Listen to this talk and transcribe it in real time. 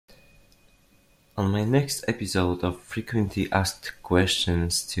On my next episode of Frequently Asked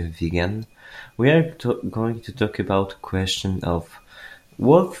Questions to Vegan, we are going to talk about question of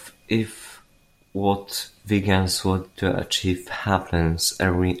what if what vegans want to achieve happens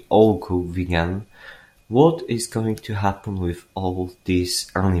and we all go vegan? What is going to happen with all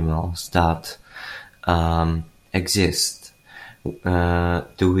these animals that exist? Are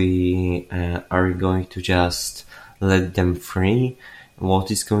we going to just let them free?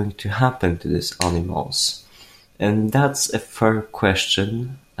 What is going to happen to these animals? And that's a fair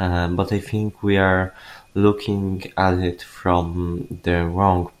question, but I think we are looking at it from the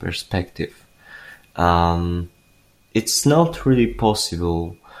wrong perspective. It's not really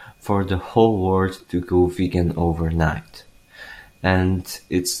possible for the whole world to go vegan overnight. And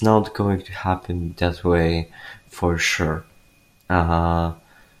it's not going to happen that way for sure.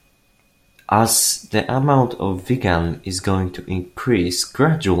 As the amount of vegan is going to increase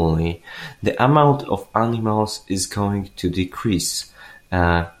gradually, the amount of animals is going to decrease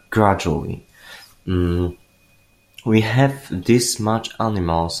gradually. We have this much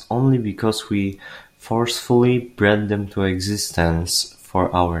animals only because we forcefully bred them to existence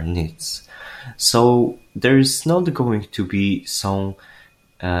for our needs. So there is not going to be so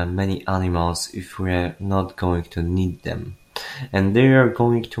many animals if we're not going to need them. And they are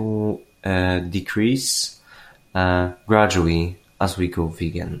going to decrease gradually as we go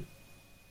vegan.